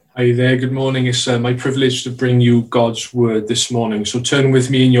Hi there, good morning. It's my privilege to bring you God's word this morning. So turn with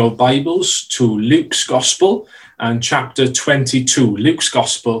me in your Bibles to Luke's Gospel and chapter 22. Luke's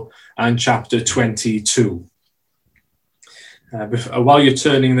Gospel and chapter 22. While you're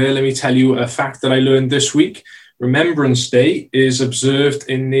turning there, let me tell you a fact that I learned this week. Remembrance Day is observed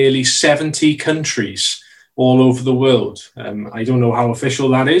in nearly 70 countries all over the world. I don't know how official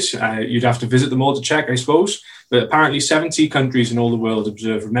that is. You'd have to visit them all to check, I suppose. But apparently 70 countries in all the world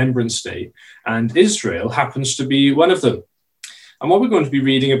observe Remembrance Day, and Israel happens to be one of them. And what we're going to be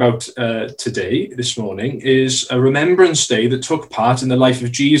reading about this morning, is a Remembrance Day that took part in the life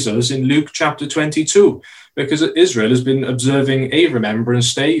of Jesus in Luke chapter 22, because Israel has been observing a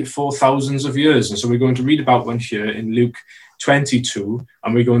Remembrance Day for thousands of years. And so we're going to read about one here in Luke 22,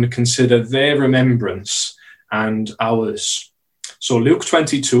 and we're going to consider their remembrance and ours. So Luke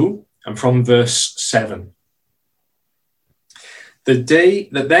 22, and from verse 7.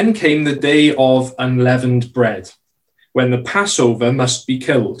 Then came the day of unleavened bread, when the Passover must be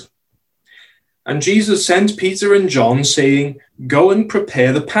killed. And Jesus sent Peter and John, saying, "Go and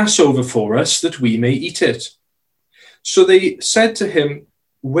prepare the Passover for us, that we may eat it." So they said to him,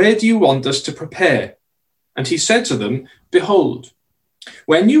 "Where do you want us to prepare?" And he said to them, "Behold,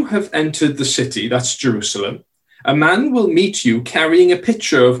 when you have entered the city," that's Jerusalem, "a man will meet you carrying a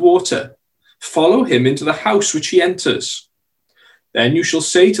pitcher of water. Follow him into the house which he enters. Then you shall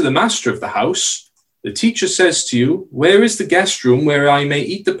say to the master of the house, 'The teacher says to you, where is the guest room where I may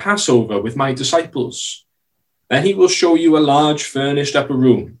eat the Passover with my disciples?' Then he will show you a large furnished upper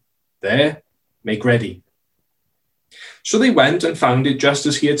room. There, make ready." So they went and found it just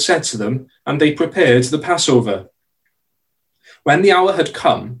as he had said to them, and they prepared the Passover. When the hour had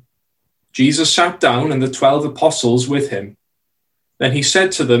come, Jesus sat down and the 12 apostles with him. Then he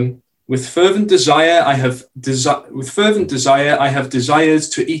said to them, With fervent desire I have desired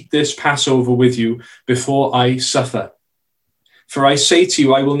to eat this Passover with you before I suffer. For I say to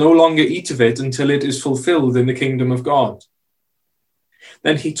you, I will no longer eat of it until it is fulfilled in the kingdom of God."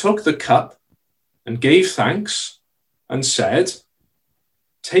 Then he took the cup and gave thanks and said,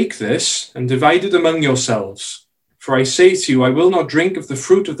 "Take this and divide it among yourselves. For I say to you, I will not drink of the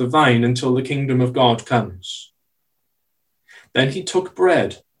fruit of the vine until the kingdom of God comes." Then he took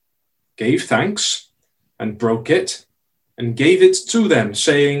bread, gave thanks, and broke it, and gave it to them,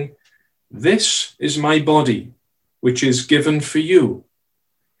 saying, "This is my body, which is given for you.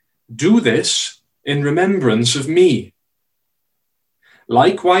 Do this in remembrance of me."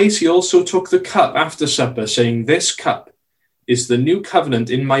 Likewise, he also took the cup after supper, saying, "This cup is the new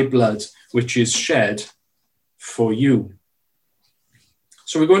covenant in my blood, which is shed for you."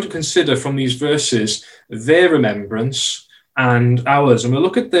 So we're going to consider from these verses their remembrance and ours. And we'll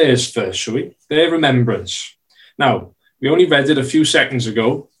look at theirs first, shall we? Their remembrance. Now, we only read it a few seconds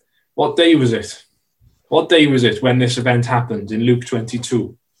ago. What day was it? What day was it when this event happened in Luke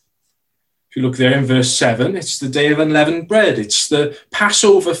 22? If you look there in verse 7, it's the day of unleavened bread. It's the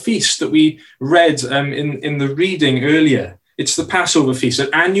Passover feast that we read in the reading earlier. It's the Passover feast,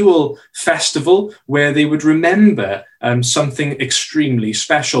 an annual festival where they would remember something extremely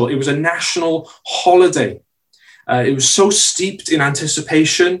special. It was a national holiday. It was so steeped in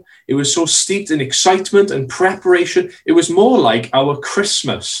anticipation. It was so steeped in excitement and preparation. It was more like our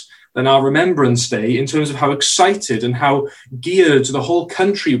Christmas than our Remembrance Day in terms of how excited and how geared the whole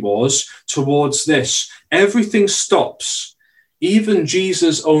country was towards this. Everything stops. Even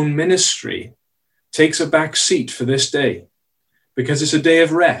Jesus' own ministry takes a back seat for this day, because it's a day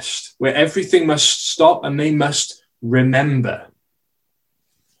of rest where everything must stop and they must remember.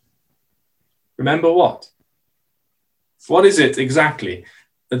 Remember what? What is it exactly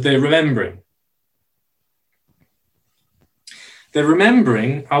that they're remembering? They're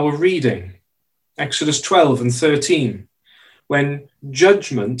remembering our reading, Exodus 12 and 13, when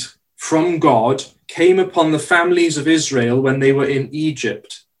judgment from God came upon the families of Israel when they were in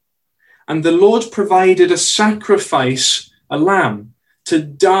Egypt. And the Lord provided a sacrifice, a lamb, to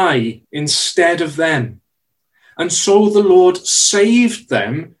die instead of them. And so the Lord saved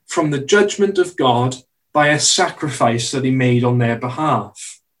them from the judgment of God by a sacrifice that he made on their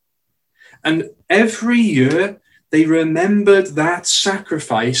behalf. And every year they remembered that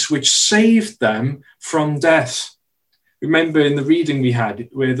sacrifice which saved them from death. Remember in the reading we had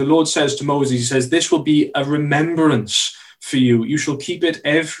where the Lord says to Moses, he says, "This will be a remembrance for you. You shall keep it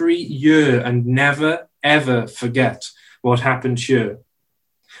every year and never, ever forget what happened here."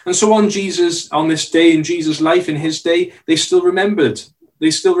 And so on this day in Jesus' life, in his day, they still remembered.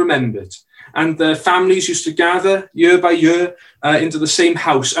 And the families used to gather year by year into the same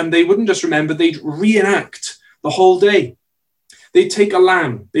house, and they wouldn't just remember, they'd reenact the whole day. They'd take a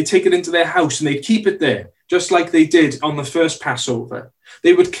lamb, they'd take it into their house and they'd keep it there, just like they did on the first Passover.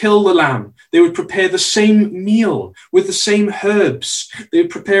 They would kill the lamb. They would prepare the same meal with the same herbs. They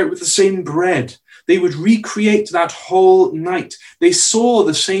would prepare it with the same bread. They would recreate that whole night. They saw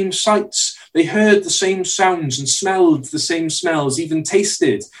the same sights. They heard the same sounds and smelled the same smells, even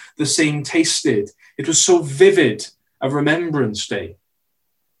tasted the same tasted. It was so vivid a Remembrance Day.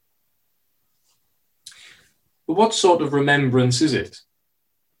 But what sort of remembrance is it?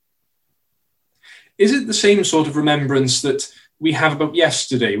 Is it the same sort of remembrance that we have about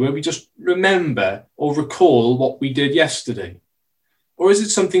yesterday, where we just remember or recall what we did yesterday? Or is it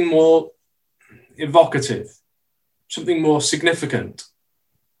something more evocative, something more significant?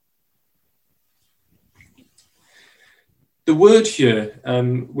 The word here,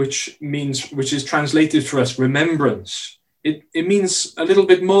 which is translated for us remembrance, it means a little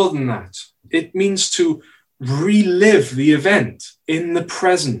bit more than that. It means to relive the event in the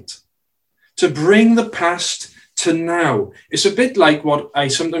present, to bring the past to now. It's a bit like what I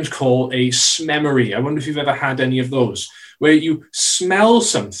sometimes call a smemory. I wonder if you've ever had any of those, where you smell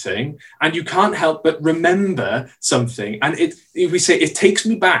something and you can't help but remember something. And we say, it takes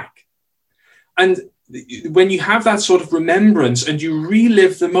me back. And when you have that sort of remembrance and you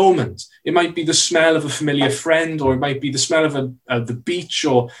relive the moment, it might be the smell of a familiar friend, or it might be the smell of the beach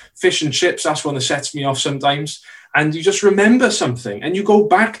or fish and chips. That's one that sets me off sometimes. And you just remember something and you go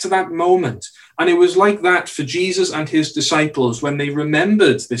back to that moment. And it was like that for Jesus and his disciples when they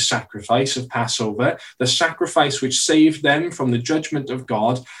remembered this sacrifice of Passover, the sacrifice which saved them from the judgment of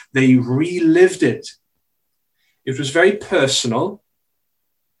God. They relived it. It was very personal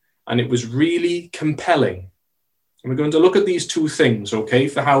and it was really compelling. And we're going to look at these two things, okay,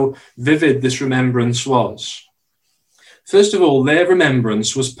 for how vivid this remembrance was. First of all, their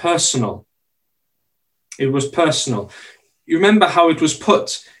remembrance was personal. It was personal. You remember how it was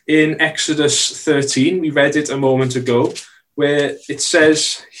put in Exodus 13. We read it a moment ago, where it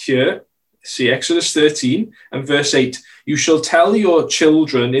says here, see Exodus 13 and verse 8, you shall tell your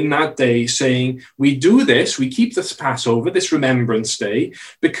children in that day, saying, we do this, we keep this Passover, this Remembrance Day,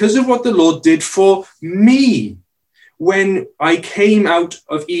 because of what the Lord did for me when I came out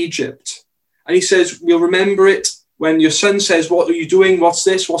of Egypt. And he says, we'll remember it. When your son says, what are you doing? What's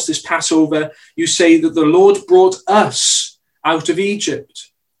this? What's this Passover? You say that the Lord brought us out of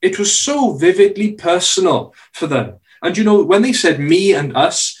Egypt. It was so vividly personal for them. And you know, when they said me and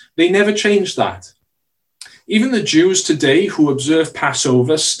us, they never changed that. Even the Jews today who observe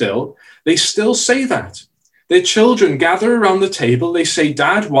Passover still, they still say that. Their children gather around the table. They say,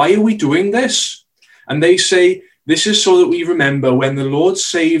 Dad, why are we doing this? And they say, this is so that we remember when the Lord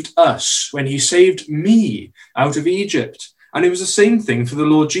saved us, when he saved me out of Egypt. And it was the same thing for the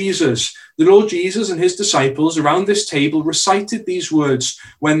Lord Jesus. The Lord Jesus and his disciples around this table recited these words,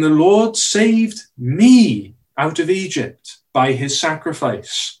 when the Lord saved me out of Egypt by his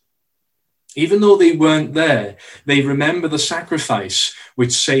sacrifice. Even though they weren't there, they remember the sacrifice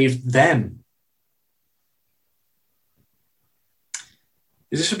which saved them.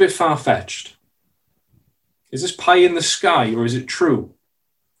 Is this a bit far-fetched? Is this pie in the sky, or is it true?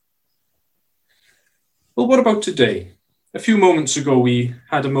 Well, what about today? A few moments ago, we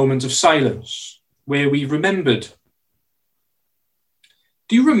had a moment of silence where we remembered.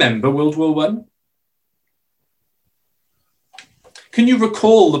 Do you remember World War I? Can you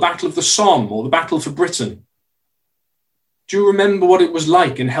recall the Battle of the Somme or the Battle for Britain? Do you remember what it was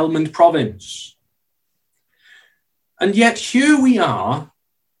like in Helmand Province? And yet here we are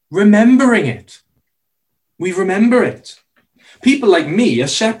remembering it. We remember it. People like me are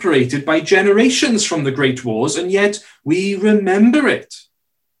separated by generations from the Great Wars, and yet we remember it.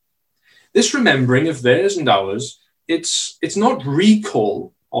 This remembering of theirs and ours, it's not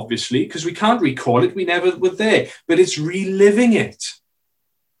recall, obviously, because we can't recall it. We never were there, but it's reliving it.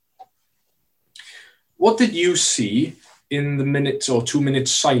 What did you see in the minute or 2 minute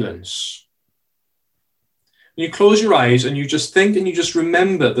silence? You close your eyes and you just think and you just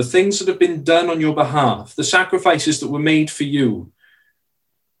remember the things that have been done on your behalf, the sacrifices that were made for you.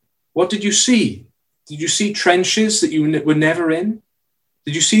 What did you see? Did you see trenches that you were never in?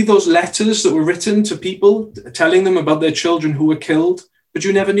 Did you see those letters that were written to people telling them about their children who were killed, but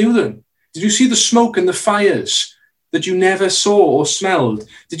you never knew them? Did you see the smoke and the fires that you never saw or smelled?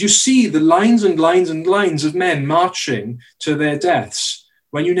 Did you see the lines and lines and lines of men marching to their deaths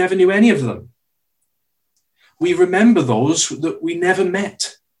when you never knew any of them? We remember those that we never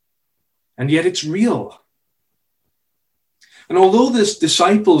met, and yet it's real. And although the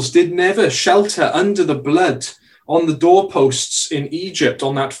disciples did never shelter under the blood on the doorposts in Egypt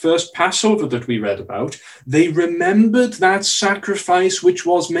on that first Passover that we read about, they remembered that sacrifice which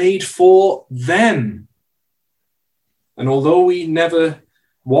was made for them. And although we never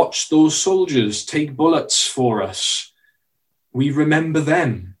watched those soldiers take bullets for us, we remember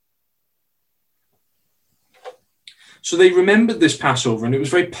them. So they remembered this Passover, and it was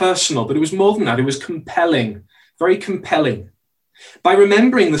very personal, but it was more than that. It was compelling, very compelling. By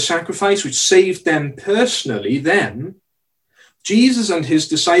remembering the sacrifice which saved them personally, then Jesus and his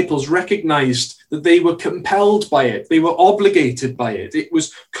disciples recognized that they were compelled by it. They were obligated by it. It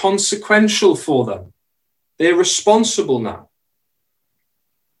was consequential for them. They're responsible now.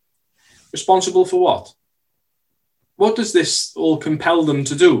 Responsible for what? What does this all compel them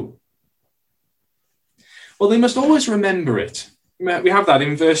to do? Well, they must always remember it. We have that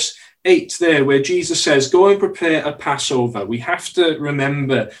in verse 8 there, where Jesus says, go and prepare a Passover. We have to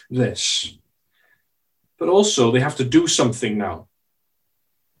remember this. But also, they have to do something now.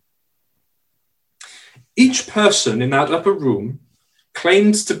 Each person in that upper room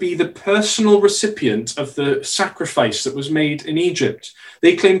claimed to be the personal recipient of the sacrifice that was made in Egypt.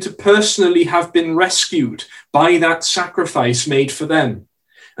 They claimed to personally have been rescued by that sacrifice made for them.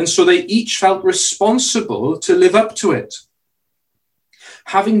 And so they each felt responsible to live up to it.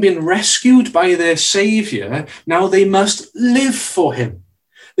 Having been rescued by their Savior, now they must live for him.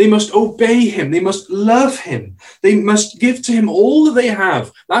 They must obey him. They must love him. They must give to him all that they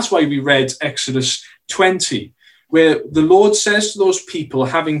have. That's why we read Exodus 20, where the Lord says to those people,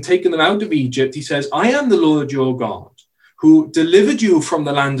 having taken them out of Egypt, he says, I am the Lord your God, who delivered you from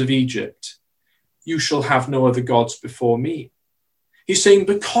the land of Egypt. You shall have no other gods before me. He's saying,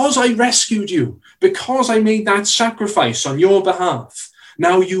 because I rescued you, because I made that sacrifice on your behalf,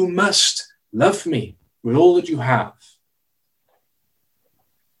 now you must love me with all that you have.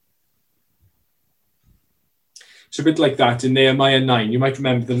 It's a bit like that in Nehemiah 9. You might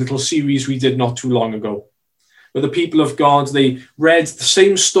remember the little series we did not too long ago, where the people of God, they read the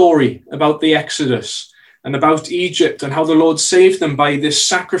same story about the Exodus and about Egypt and how the Lord saved them by this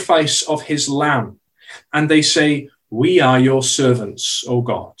sacrifice of his lamb. And they say, we are your servants, O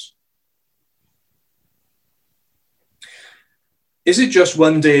God. Is it just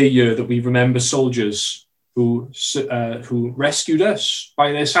one day a year that we remember soldiers who rescued us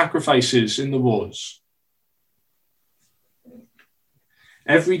by their sacrifices in the wars?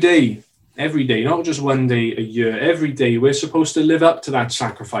 Every day, not just one day a year, every day we're supposed to live up to that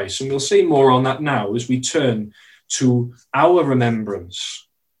sacrifice. And we'll say more on that now as we turn to our remembrance.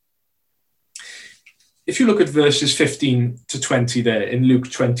 If you look at verses 15 to 20 there in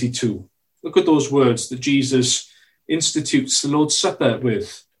Luke 22, look at those words that Jesus institutes the Lord's Supper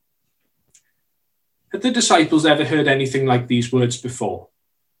with. Had the disciples ever heard anything like these words before?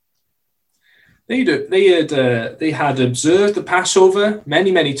 They had observed the Passover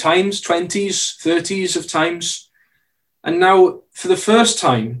many, many times, 20s, 30s of times. And now, for the first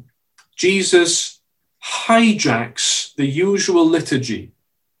time, Jesus hijacks the usual liturgy,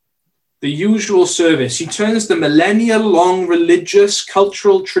 the usual service. He turns the millennia-long religious,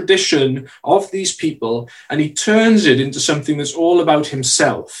 cultural tradition of these people, and he turns it into something that's all about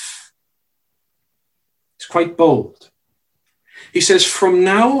himself. It's quite bold. He says, from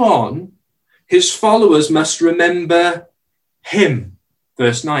now on, his followers must remember him.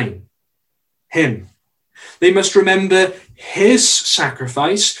 Verse 9. Him. They must remember his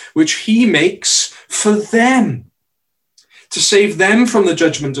sacrifice, which he makes for them, to save them from the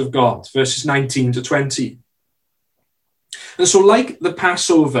judgment of God. Verses 19 to 20. And so, like the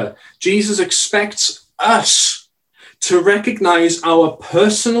Passover, Jesus expects us to recognize our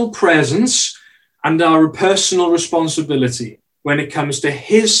personal presence and our personal responsibility when it comes to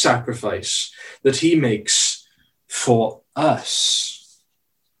his sacrifice that he makes for us.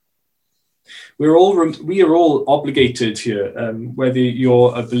 We are all obligated here, whether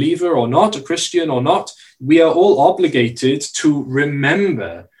you're a believer or not, a Christian or not, we are all obligated to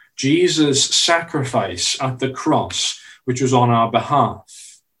remember Jesus' sacrifice at the cross, which was on our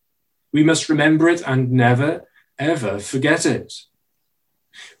behalf. We must remember it and never, ever forget it.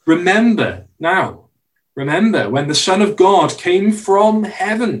 Remember when the Son of God came from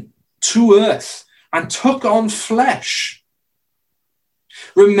heaven to earth and took on flesh.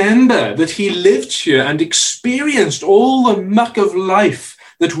 Remember that he lived here and experienced all the muck of life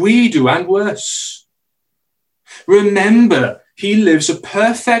that we do and worse. Remember, he lives a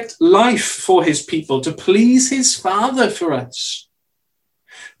perfect life for his people to please his Father for us.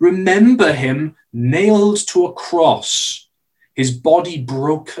 Remember him nailed to a cross, his body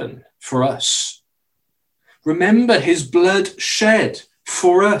broken for us. Remember his blood shed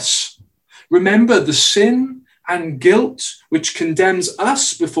for us. Remember the sin and guilt, which condemns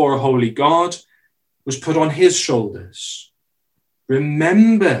us before a holy God, was put on his shoulders.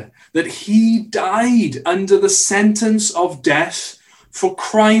 Remember that he died under the sentence of death for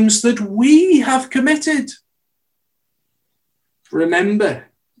crimes that we have committed. Remember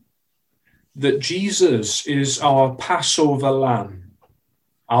that Jesus is our Passover lamb,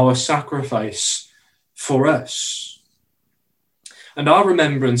 our sacrifice for us. And our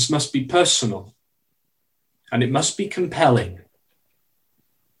remembrance must be personal, and it must be compelling.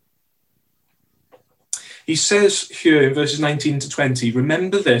 He says here in verses 19 to 20,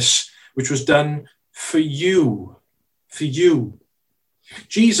 remember this, which was done for you, for you.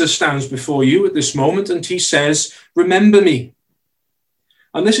 Jesus stands before you at this moment and he says, remember me.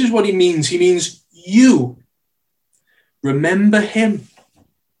 And this is what he means. He means you. Remember him.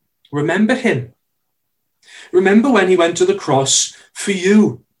 Remember him. Remember when he went to the cross for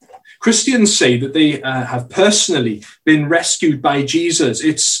you. Christians say that they have personally been rescued by Jesus.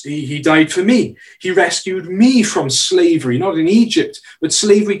 He died for me. He rescued me from slavery, not in Egypt, but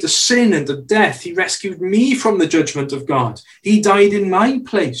slavery to sin and to death. He rescued me from the judgment of God. He died in my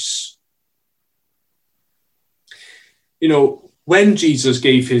place. You know, when Jesus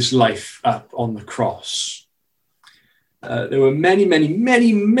gave his life up on the cross, there were many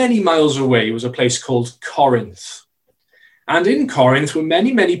miles away was a place called Corinth. And in Corinth were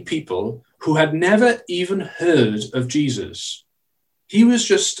many people who had never even heard of Jesus. He was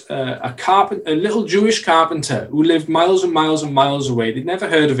just a little Jewish carpenter who lived miles and miles and miles away. They'd never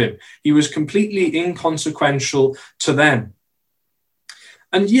heard of him. He was completely inconsequential to them.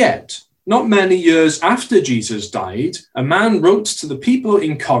 And yet, not many years after Jesus died, a man wrote to the people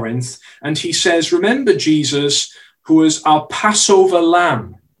in Corinth, and he says, remember Jesus, who was our Passover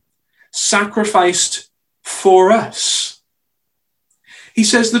lamb, sacrificed for us. He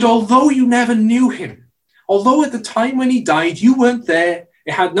says that although you never knew him, although at the time when he died, you weren't there,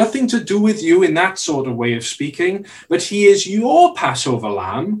 it had nothing to do with you in that sort of way of speaking, but he is your Passover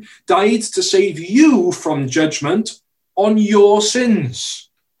lamb, died to save you from judgment on your sins.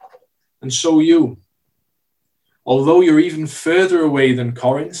 And so you, although you're even further away than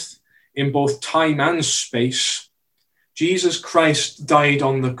Corinth, in both time and space, Jesus Christ died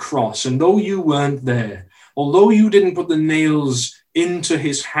on the cross. And though you weren't there, although you didn't put the nails into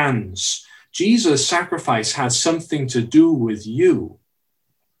his hands, Jesus' sacrifice has something to do with you,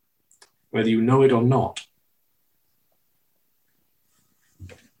 whether you know it or not.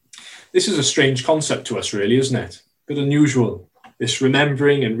 This is a strange concept to us, really, isn't it? A bit unusual, this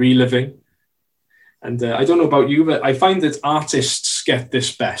remembering and reliving. And I don't know about you, but I find that artists get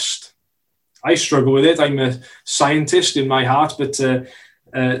this best. I struggle with it. I'm a scientist in my heart, but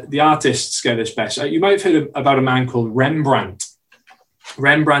the artists get this best. You might have heard about a man called Rembrandt.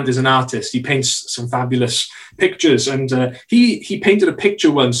 Rembrandt is an artist. He paints some fabulous pictures, and he painted a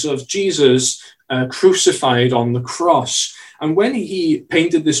picture once of Jesus crucified on the cross. And when he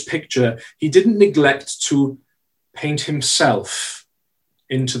painted this picture, he didn't neglect to paint himself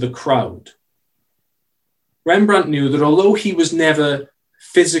into the crowd. Rembrandt knew that although he was never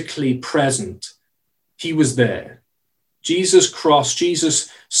physically present, he was there. Jesus' cross,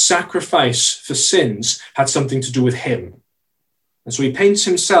 Jesus' sacrifice for sins had something to do with him. And so he paints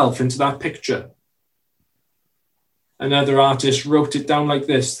himself into that picture. Another artist wrote it down like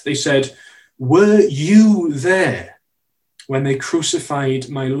this. They said, were you there when they crucified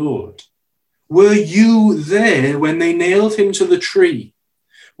my Lord? Were you there when they nailed him to the tree?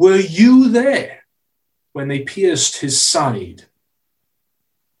 Were you there when they pierced his side?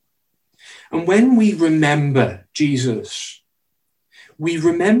 And when we remember Jesus, we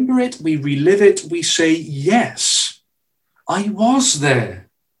remember it, we relive it, we say, yes, I was there.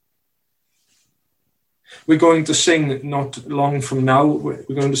 We're going to sing not long from now, we're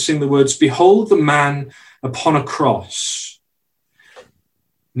going to sing the words, behold the man upon a cross,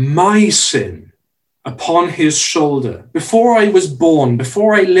 my sin upon his shoulder. Before I was born,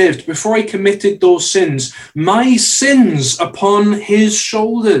 before I lived, before I committed those sins, my sins upon his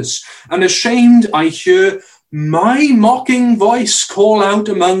shoulders. And ashamed I hear my mocking voice call out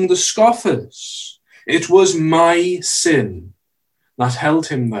among the scoffers. It was my sin that held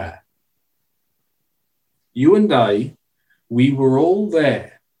him there. You and I, we were all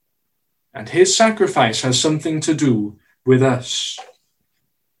there. And his sacrifice has something to do with us.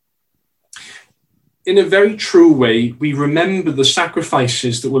 In a very true way, we remember the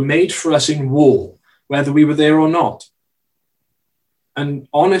sacrifices that were made for us in war, whether we were there or not. And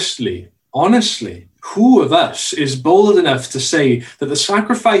honestly, who of us is bold enough to say that the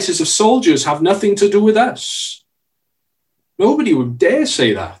sacrifices of soldiers have nothing to do with us? Nobody would dare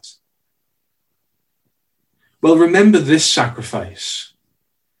say that. Well, remember this sacrifice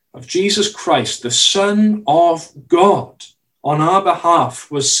of Jesus Christ, the Son of God, on our behalf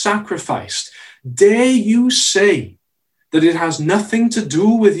was sacrificed. Dare you say that it has nothing to do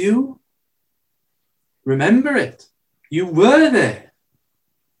with you? Remember it. You were there.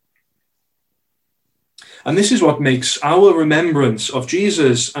 And this is what makes our remembrance of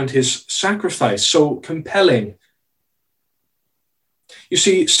Jesus and his sacrifice so compelling. You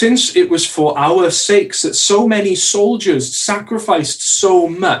see, since it was for our sakes that so many soldiers sacrificed so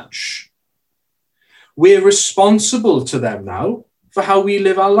much, we're responsible to them now for how we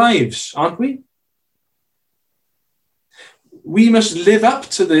live our lives, aren't we? We must live up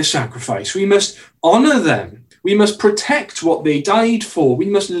to their sacrifice. We must honor them. We must protect what they died for. We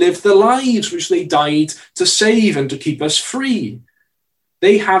must live the lives which they died to save and to keep us free.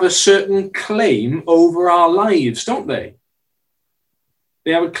 They have a certain claim over our lives, don't they?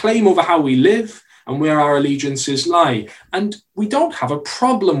 They have a claim over how we live and where our allegiances lie. And we don't have a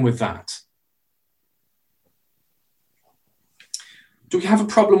problem with that. Do we have a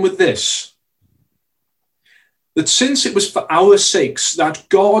problem with this? That since it was for our sakes that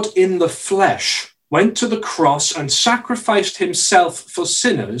God in the flesh went to the cross and sacrificed himself for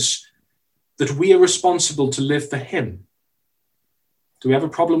sinners, that we are responsible to live for him. Do we have a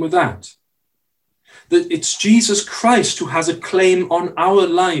problem with that? That it's Jesus Christ who has a claim on our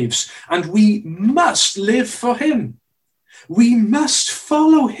lives, and we must live for him. We must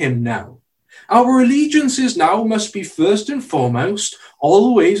follow him now. Our allegiances now must be first and foremost,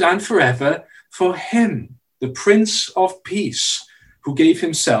 always and forever, for him, the Prince of Peace, who gave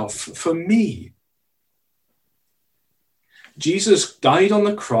himself for me. Jesus died on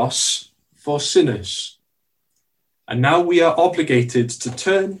the cross for sinners, and now we are obligated to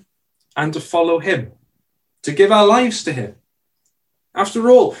turn and to follow him, to give our lives to him. After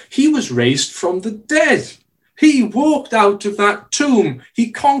all, he was raised from the dead. He walked out of that tomb.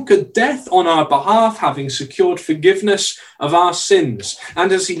 He conquered death on our behalf, having secured forgiveness of our sins.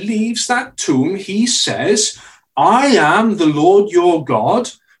 And as he leaves that tomb, he says, I am the Lord your God,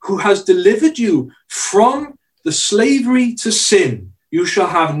 who has delivered you from the slavery to sin. You shall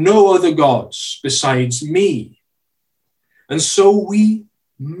have no other gods besides me. And so we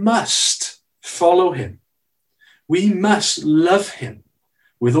must follow him. We must love him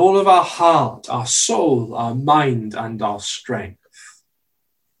with all of our heart, our soul, our mind, and our strength.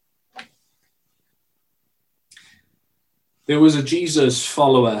 There was a Jesus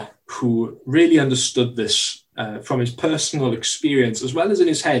follower who really understood this from his personal experience, as well as in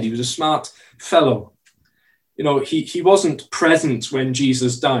his head. He was a smart fellow. You know, he wasn't present when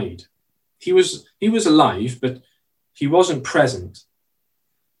Jesus died. He was alive, but he wasn't present.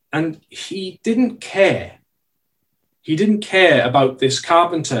 And he didn't care. He didn't care about this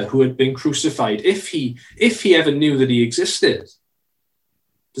carpenter who had been crucified, if he ever knew that he existed.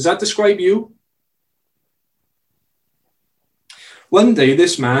 Does that describe you? One day,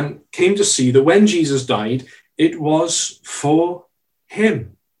 this man came to see that when Jesus died, it was for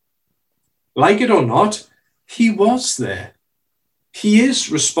him. Like it or not, he was there. He is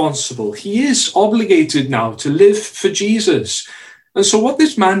responsible. He is obligated now to live for Jesus. And so what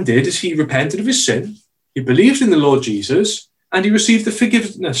this man did is he repented of his sin. He believed in the Lord Jesus, and he received the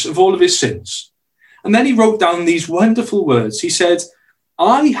forgiveness of all of his sins. And then he wrote down these wonderful words. He said,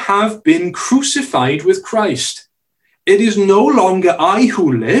 I have been crucified with Christ. It is no longer I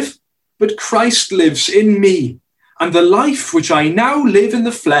who live, but Christ lives in me. And the life which I now live in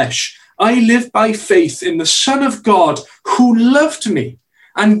the flesh, I live by faith in the Son of God, who loved me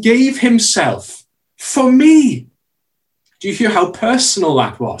and gave himself for me. Do you hear how personal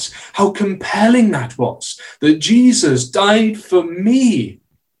that was? How compelling that was? That Jesus died for me.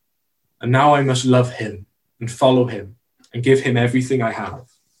 And now I must love him and follow him and give him everything I have.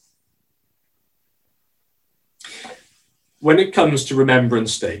 When it comes to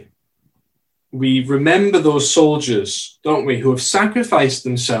Remembrance Day, we remember those soldiers, don't we, who have sacrificed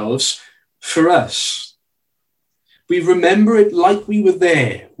themselves for us. We remember it like we were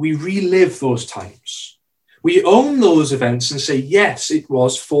there. We relive those times. We own those events and say, yes, it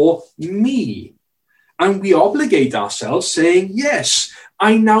was for me. And we obligate ourselves saying, yes,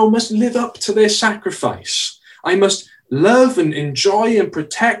 I now must live up to their sacrifice. I must love and enjoy and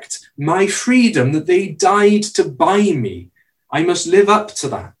protect my freedom that they died to buy me. I must live up to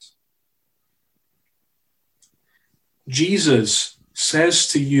that. Jesus says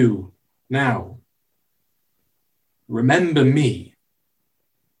to you now, remember me.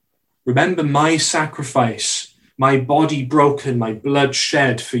 Remember my sacrifice, my body broken, my blood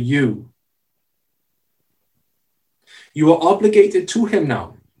shed for you. You are obligated to him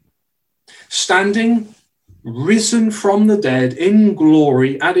now. Standing risen from the dead in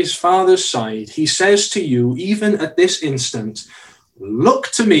glory at his Father's side, he says to you, even at this instant,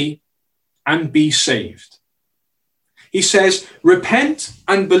 look to me and be saved. He says, repent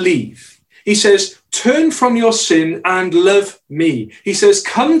and believe. He says, turn from your sin and love me. He says,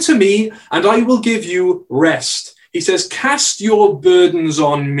 come to me and I will give you rest. He says, cast your burdens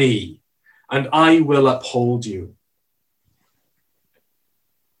on me and I will uphold you.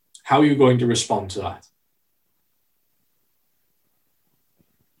 How are you going to respond to that?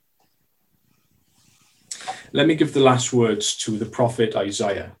 Let me give the last words to the prophet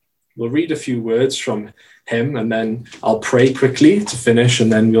Isaiah. We'll read a few words from him and then I'll pray quickly to finish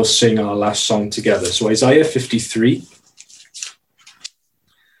and then we'll sing our last song together. So Isaiah 53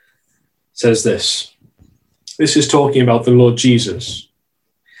 says this. This is talking about the Lord Jesus.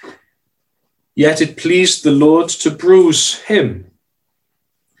 Yet it pleased the Lord to bruise him.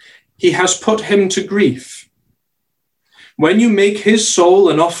 He has put him to grief. When you make his soul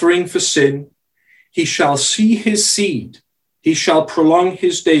an offering for sin, he shall see his seed, he shall prolong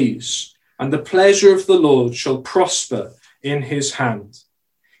his days, and the pleasure of the Lord shall prosper in his hand.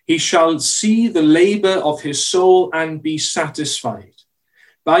 He shall see the labor of his soul and be satisfied.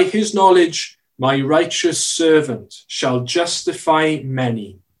 By his knowledge, my righteous servant shall justify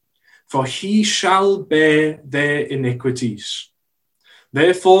many, for he shall bear their iniquities.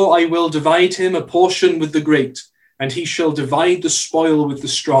 Therefore I will divide him a portion with the great, and he shall divide the spoil with the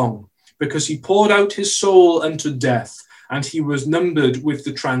strong, because he poured out his soul unto death, and he was numbered with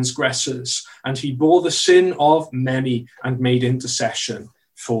the transgressors, and he bore the sin of many and made intercession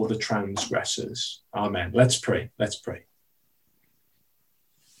for the transgressors. Amen. Let's pray. Let's pray.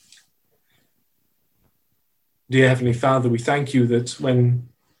 Dear Heavenly Father, we thank you that when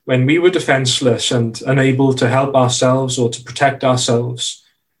we were defenseless and unable to help ourselves or to protect ourselves,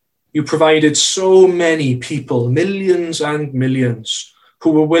 you provided so many people, millions and millions,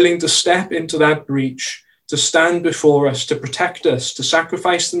 who were willing to step into that breach, to stand before us, to protect us, to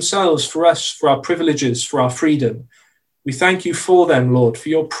sacrifice themselves for us, for our privileges, for our freedom. We thank you for them, Lord, for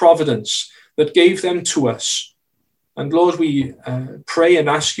your providence that gave them to us. And Lord, we pray and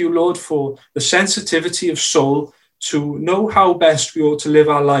ask you, Lord, for the sensitivity of soul to know how best we ought to live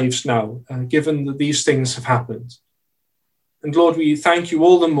our lives now, given that these things have happened. And Lord, we thank you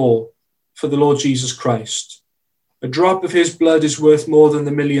all the more for the Lord Jesus Christ. A drop of his blood is worth more than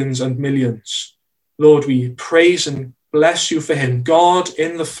the millions and millions. Lord, we praise and bless you for him, God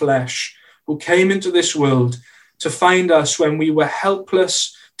in the flesh, who came into this world to find us when we were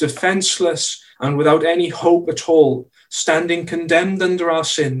helpless, defenseless, and without any hope at all, standing condemned under our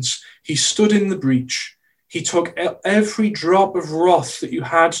sins. He stood in the breach. He took every drop of wrath that you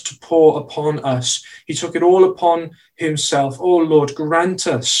had to pour upon us. He took it all upon himself. Oh, Lord, grant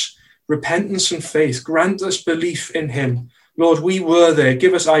us repentance and faith. Grant us belief in him. Lord, we were there.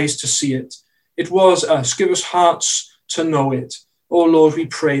 Give us eyes to see it. It was us. Give us hearts to know it. Oh, Lord, we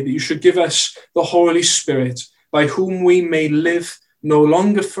pray that you should give us the Holy Spirit, by whom we may live no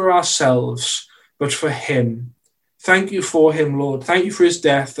longer for ourselves, but for him. Thank you for him, Lord. Thank you for his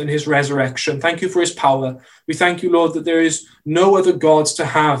death and his resurrection. Thank you for his power. We thank you, Lord, that there is no other gods to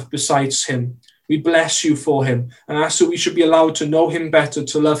have besides him. We bless you for him and ask that we should be allowed to know him better,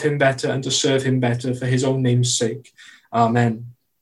 to love him better, and to serve him better for his own name's sake. Amen.